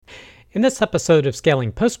In this episode of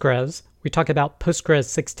Scaling Postgres, we talk about Postgres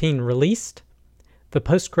 16 released, the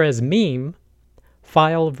Postgres meme,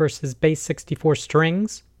 file versus base64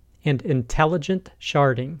 strings, and intelligent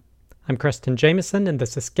sharding. I'm Preston Jameson, and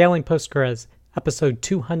this is Scaling Postgres, episode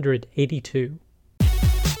 282.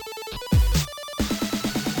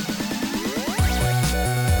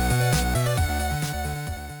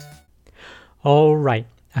 All right,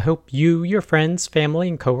 I hope you, your friends, family,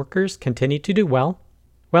 and coworkers continue to do well.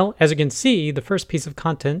 Well, as you can see, the first piece of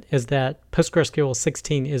content is that PostgreSQL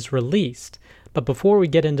 16 is released. But before we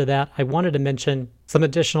get into that, I wanted to mention some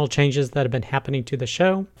additional changes that have been happening to the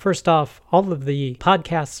show. First off, all of the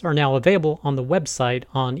podcasts are now available on the website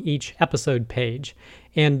on each episode page,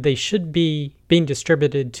 and they should be being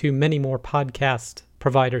distributed to many more podcast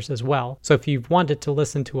providers as well. So if you've wanted to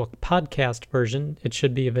listen to a podcast version, it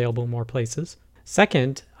should be available in more places.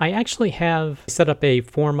 Second, I actually have set up a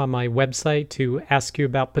form on my website to ask you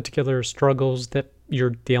about particular struggles that you're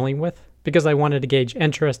dealing with, because I wanted to gauge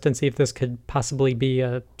interest and see if this could possibly be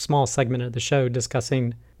a small segment of the show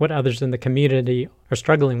discussing what others in the community are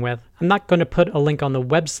struggling with. I'm not going to put a link on the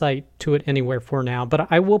website to it anywhere for now,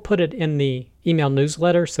 but I will put it in the email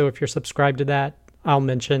newsletter. So if you're subscribed to that, I'll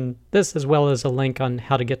mention this as well as a link on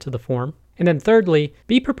how to get to the form. And then thirdly,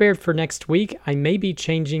 be prepared for next week. I may be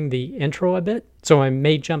changing the intro a bit, so I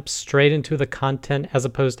may jump straight into the content as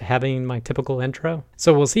opposed to having my typical intro.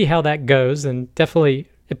 So we'll see how that goes, and definitely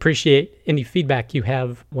appreciate any feedback you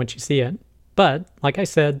have once you see it. But like I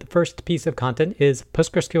said, the first piece of content is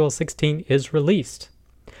PostgreSQL 16 is released.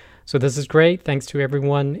 So this is great. Thanks to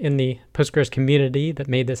everyone in the Postgres community that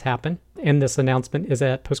made this happen. And this announcement is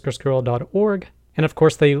at postgresql.org. And of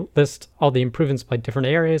course, they list all the improvements by different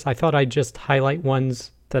areas. I thought I'd just highlight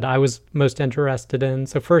ones that I was most interested in.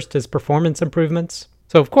 So first is performance improvements.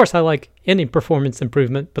 So of course, I like any performance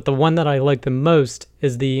improvement, but the one that I like the most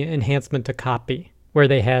is the enhancement to copy, where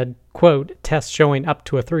they had, quote, tests showing up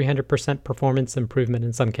to a 300% performance improvement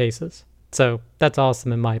in some cases. So that's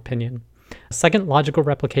awesome in my opinion. Second, logical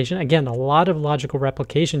replication. Again, a lot of logical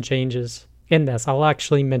replication changes in this. I'll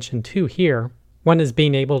actually mention two here. One is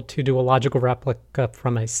being able to do a logical replica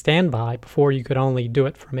from a standby. Before you could only do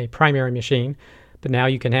it from a primary machine, but now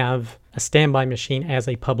you can have a standby machine as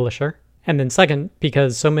a publisher. And then second,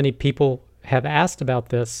 because so many people have asked about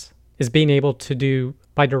this, is being able to do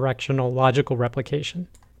bidirectional logical replication.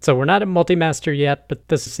 So we're not at multi-master yet, but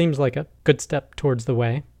this seems like a good step towards the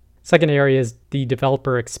way. Second area is the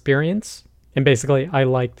developer experience. And basically, I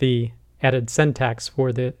like the added syntax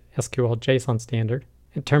for the SQL JSON standard.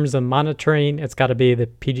 In terms of monitoring, it's got to be the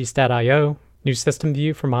pgstat.io, new system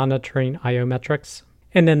view for monitoring IO metrics.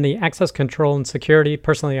 And then the access control and security.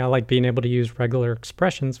 Personally, I like being able to use regular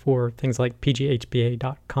expressions for things like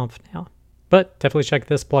pghba.conf now. But definitely check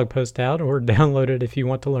this blog post out or download it if you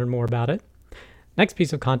want to learn more about it. Next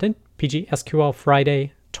piece of content, PGSQL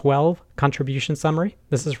Friday 12 contribution summary.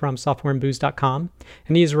 This is from softwareandbooze.com.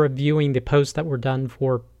 And he's reviewing the posts that were done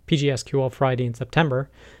for PGSQL Friday in September.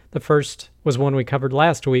 The first was one we covered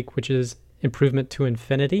last week, which is improvement to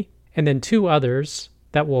infinity. And then two others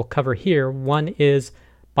that we'll cover here. One is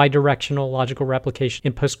bidirectional logical replication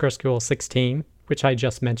in PostgreSQL 16, which I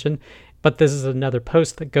just mentioned. But this is another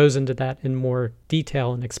post that goes into that in more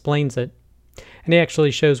detail and explains it. And it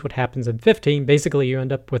actually shows what happens in 15. Basically, you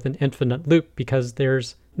end up with an infinite loop because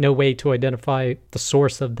there's no way to identify the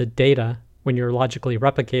source of the data when you're logically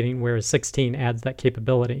replicating, whereas 16 adds that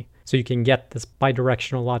capability. So you can get this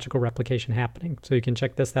bidirectional logical replication happening. So you can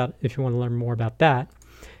check this out if you want to learn more about that.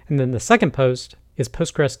 And then the second post is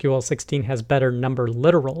PostgreSQL 16 has better number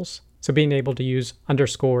literals. So being able to use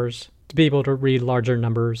underscores to be able to read larger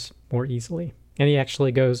numbers more easily. And he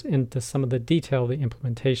actually goes into some of the detail of the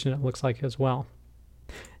implementation, it looks like, as well.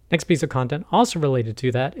 Next piece of content also related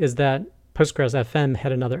to that is that Postgres FM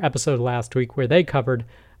had another episode last week where they covered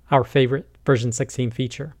our favorite version 16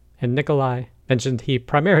 feature. And Nikolai mentioned he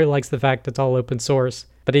primarily likes the fact it's all open source,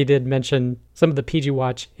 but he did mention some of the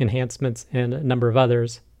PGWatch enhancements and a number of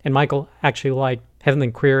others. And Michael actually liked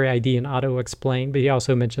having query ID and auto explain, but he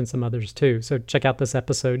also mentioned some others too. So check out this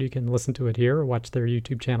episode. You can listen to it here or watch their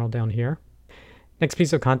YouTube channel down here. Next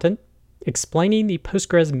piece of content, explaining the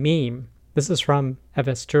Postgres meme. This is from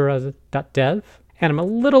avestura.dev. And I'm a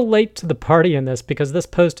little late to the party in this because this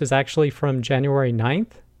post is actually from January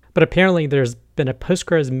 9th. But apparently there's been a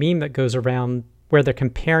Postgres meme that goes around where they're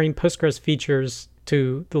comparing Postgres features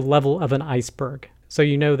to the level of an iceberg. So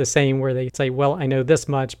you know the saying where they say, well, I know this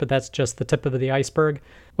much, but that's just the tip of the iceberg.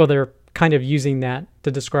 Well, they're kind of using that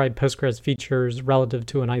to describe Postgres features relative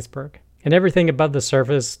to an iceberg. And everything above the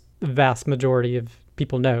surface, the vast majority of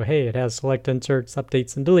people know, hey, it has select inserts,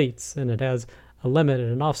 updates, and deletes, and it has a limit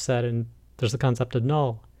and an offset, and there's the concept of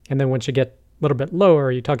null. And then once you get a little bit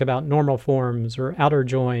lower, you talk about normal forms or outer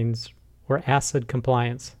joins or ACID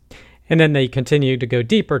compliance. And then they continue to go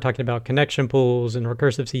deeper, talking about connection pools and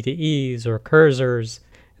recursive CTEs or cursors.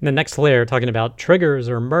 And the next layer talking about triggers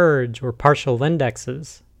or merge or partial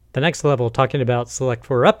indexes. The next level talking about select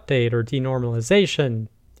for update or denormalization.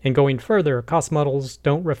 And going further, cost models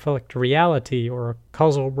don't reflect reality or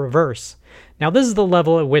causal reverse. Now this is the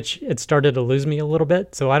level at which it started to lose me a little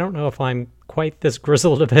bit, so I don't know if I'm quite this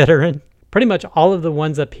grizzled a veteran. Pretty much all of the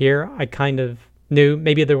ones up here I kind of knew.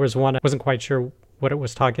 Maybe there was one I wasn't quite sure what it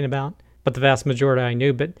was talking about, but the vast majority I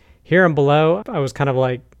knew. But here and below, I was kind of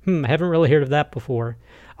like, I haven't really heard of that before.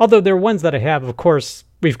 Although there are ones that I have. Of course,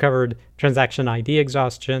 we've covered transaction ID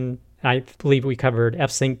exhaustion. I believe we covered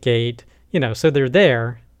fsync gate, so they're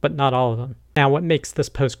there, but not all of them. Now, what makes this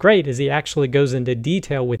post great is he actually goes into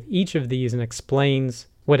detail with each of these and explains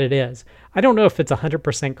what it is. I don't know if it's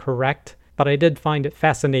 100% correct, but I did find it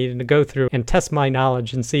fascinating to go through and test my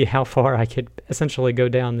knowledge and see how far I could essentially go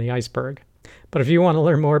down the iceberg. But if you want to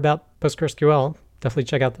learn more about PostgreSQL, definitely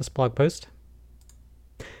check out this blog post.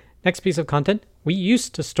 Next piece of content, we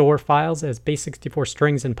used to store files as base64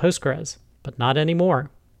 strings in Postgres, but not anymore.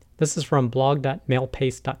 This is from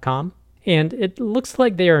blog.mailpaste.com. And it looks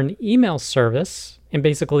like they are an email service, and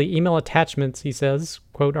basically email attachments, he says,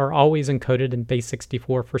 quote, are always encoded in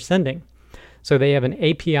base64 for sending. So they have an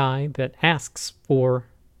API that asks for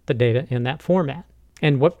the data in that format.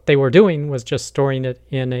 And what they were doing was just storing it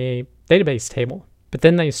in a database table. But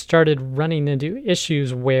then they started running into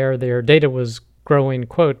issues where their data was growing,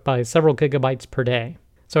 quote, by several gigabytes per day.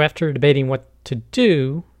 So after debating what to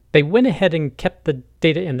do, they went ahead and kept the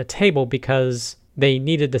data in the table because they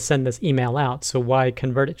needed to send this email out. So why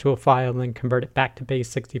convert it to a file and then convert it back to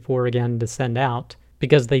base64 again to send out?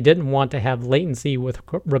 Because they didn't want to have latency with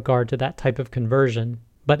regard to that type of conversion.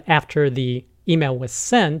 But after the email was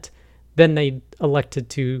sent, then they elected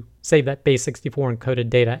to save that base64 encoded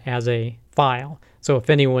data as a file. So if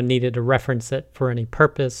anyone needed to reference it for any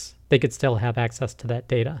purpose, they could still have access to that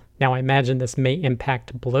data. Now I imagine this may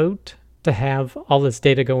impact bloat to have all this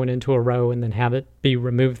data going into a row and then have it be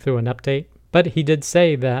removed through an update. But he did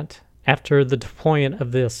say that after the deployment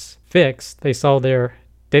of this fix, they saw their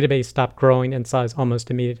database stop growing in size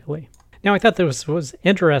almost immediately. Now I thought this was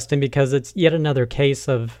interesting because it's yet another case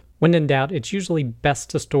of when in doubt, it's usually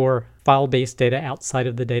best to store file-based data outside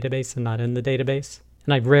of the database and not in the database.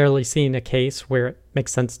 And I've rarely seen a case where it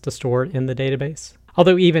makes sense to store it in the database.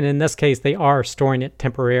 Although even in this case, they are storing it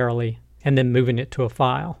temporarily and then moving it to a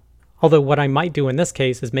file. Although what I might do in this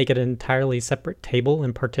case is make it an entirely separate table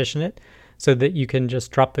and partition it so that you can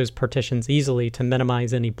just drop those partitions easily to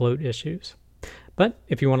minimize any bloat issues. But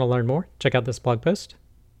if you want to learn more, check out this blog post.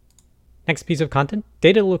 Next piece of content,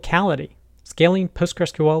 data locality. Scaling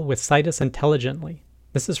PostgreSQL with Citus intelligently.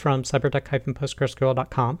 This is from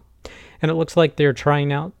cybertech-postgresql.com. And it looks like they're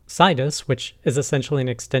trying out Citus, which is essentially an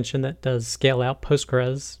extension that does scale out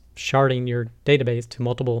Postgres, sharding your database to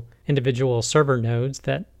multiple individual server nodes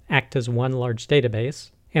that act as one large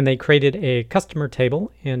database. And they created a customer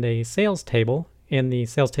table and a sales table, and the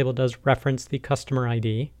sales table does reference the customer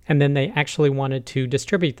ID. And then they actually wanted to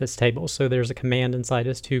distribute this table. So there's a command inside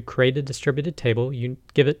us to create a distributed table. You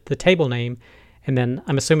give it the table name, and then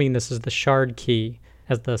I'm assuming this is the shard key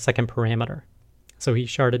as the second parameter. So he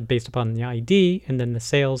sharded based upon the ID, and then the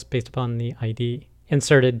sales based upon the ID.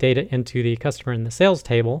 Inserted data into the customer and the sales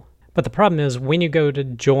table. But the problem is when you go to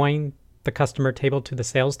join the customer table to the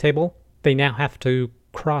sales table, they now have to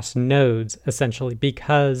cross nodes essentially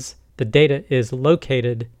because the data is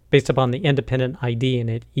located based upon the independent ID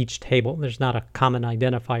in each table. There's not a common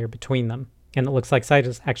identifier between them. And it looks like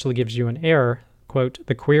Citus actually gives you an error, quote,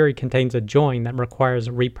 the query contains a join that requires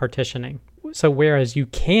repartitioning. So whereas you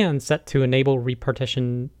can set to enable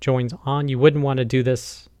repartition joins on, you wouldn't want to do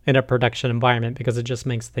this in a production environment because it just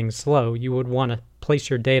makes things slow. You would want to place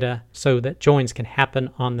your data so that joins can happen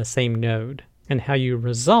on the same node. And how you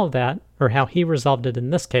resolve that, or how he resolved it in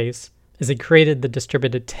this case, is he created the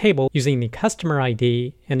distributed table using the customer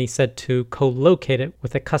ID, and he said to co-locate it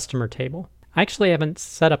with a customer table. I actually haven't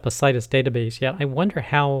set up a Citus database yet. I wonder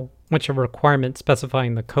how much of a requirement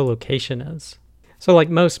specifying the co-location is. So like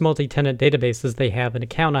most multi-tenant databases, they have an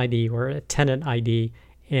account ID or a tenant ID,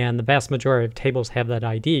 and the vast majority of tables have that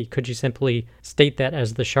ID. Could you simply state that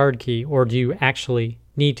as the shard key, or do you actually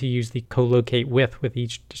need to use the co-locate with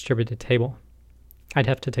each distributed table? I'd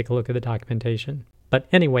have to take a look at the documentation. But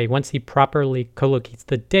anyway, once he properly co-locates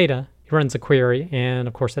the data, he runs a query, and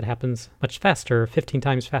of course it happens much faster, 15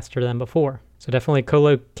 times faster than before. So definitely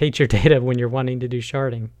co-locate your data when you're wanting to do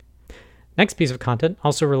sharding. Next piece of content,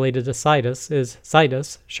 also related to Citus, is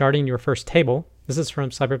Citus, Sharding Your First Table. This is from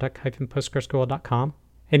cybertech-postgresql.com.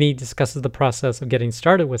 And he discusses the process of getting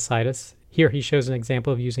started with Citus. Here he shows an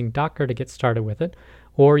example of using Docker to get started with it,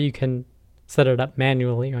 or you can set it up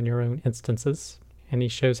manually on your own instances. And he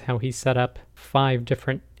shows how he set up 5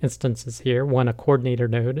 different instances here, 1 a coordinator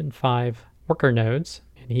node and 5 worker nodes.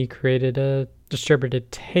 And he created a distributed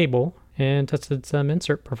table and tested some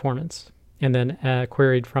insert performance, and then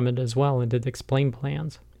queried from it as well and did explain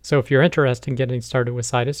plans. So if you're interested in getting started with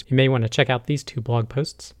Citus, you may want to check out these 2 blog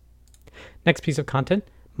posts. Next piece of content,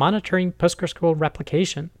 monitoring PostgreSQL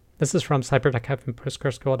replication. This is from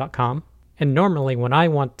cybertech-postgresql.com. And normally when I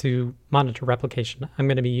want to monitor replication, I'm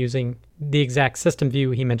going to be using the exact system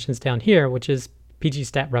view he mentions down here, which is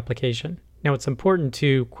pgstat replication. Now it's important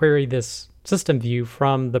to query this system view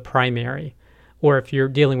from the primary, or if you're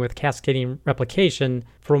dealing with cascading replication,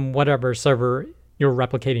 from whatever server you're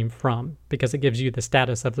replicating from, because it gives you the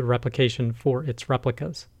status of the replication for its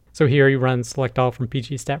replicas. So here you run select all from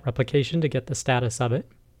pgstat replication to get the status of it.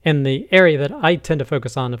 And the area that I tend to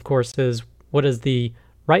focus on, of course, is what is the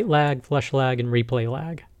write lag, flush lag, and replay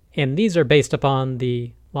lag. And these are based upon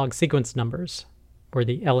the log sequence numbers, or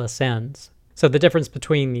the LSNs. So the difference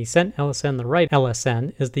between the sent LSN and the write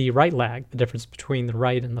LSN is the write lag. The difference between the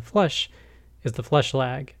write and the flush is the flush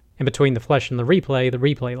lag. And between the flush and the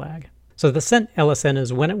replay lag. So the sent LSN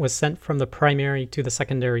is when it was sent from the primary to the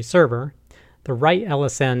secondary server. The write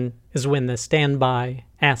LSN is when the standby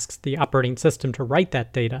asks the operating system to write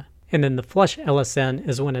that data. And then the flush LSN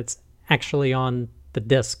is when it's actually on the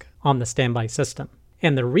disk on the standby system.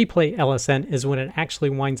 And the replay LSN is when it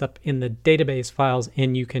actually winds up in the database files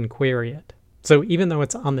and you can query it. So even though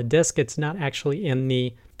it's on the disk, it's not actually in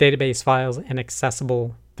the database files and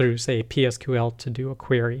accessible through, say, PSQL to do a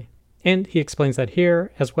query. And he explains that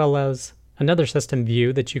here, as well as another system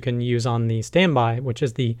view that you can use on the standby, which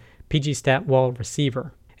is the pgstat wall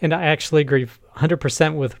receiver. And I actually agree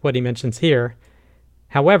 100% with what he mentions here.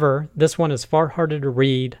 However, this one is far harder to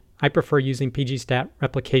read. I prefer using pgstat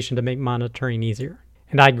replication to make monitoring easier.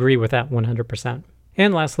 And I agree with that 100%.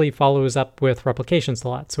 And lastly, follows up with replication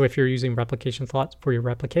slots. So if you're using replication slots for your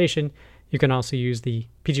replication, you can also use the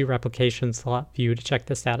PG replication slot view to check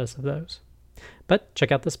the status of those. But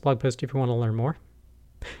check out this blog post if you want to learn more.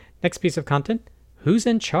 Next piece of content, who's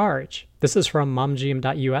in charge? This is from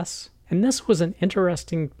momgm.us. And this was an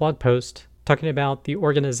interesting blog post talking about the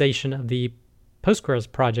organization of the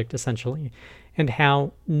Postgres project, essentially, and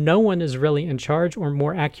how no one is really in charge, or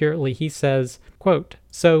more accurately, he says, quote,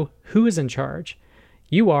 so who is in charge?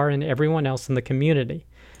 You are and everyone else in the community.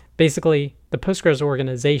 Basically, the Postgres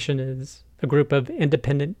organization is a group of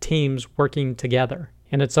independent teams working together.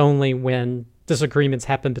 And it's only when disagreements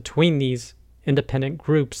happen between these independent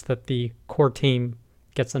groups that the core team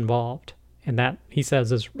gets involved. And that, he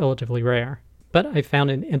says, is relatively rare. But I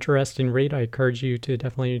found an interesting read. I encourage you to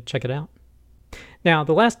definitely check it out. Now,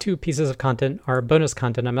 the last 2 pieces of content are bonus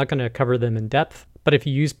content. I'm not going to cover them in depth, but if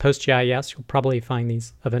you use PostGIS, you'll probably find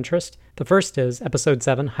these of interest. The first is Episode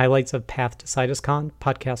 7, Highlights of Path to CitusCon,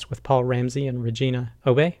 podcast with Paul Ramsey and Regina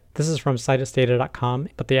Obe. This is from citusdata.com,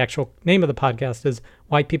 but the actual name of the podcast is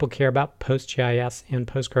Why People Care About PostGIS and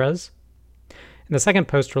Postgres. And the second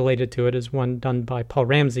post related to it is one done by Paul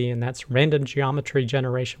Ramsey, and that's Random Geometry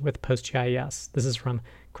Generation with PostGIS. This is from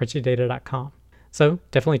crunchdata.com. So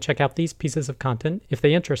definitely check out these pieces of content if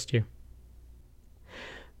they interest you.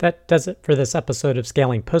 That does it for this episode of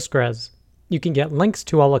Scaling Postgres. You can get links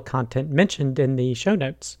to all the content mentioned in the show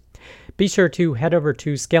notes. Be sure to head over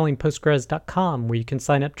to scalingpostgres.com, where you can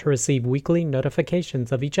sign up to receive weekly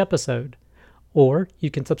notifications of each episode, or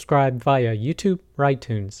you can subscribe via YouTube or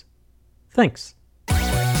iTunes. Thanks.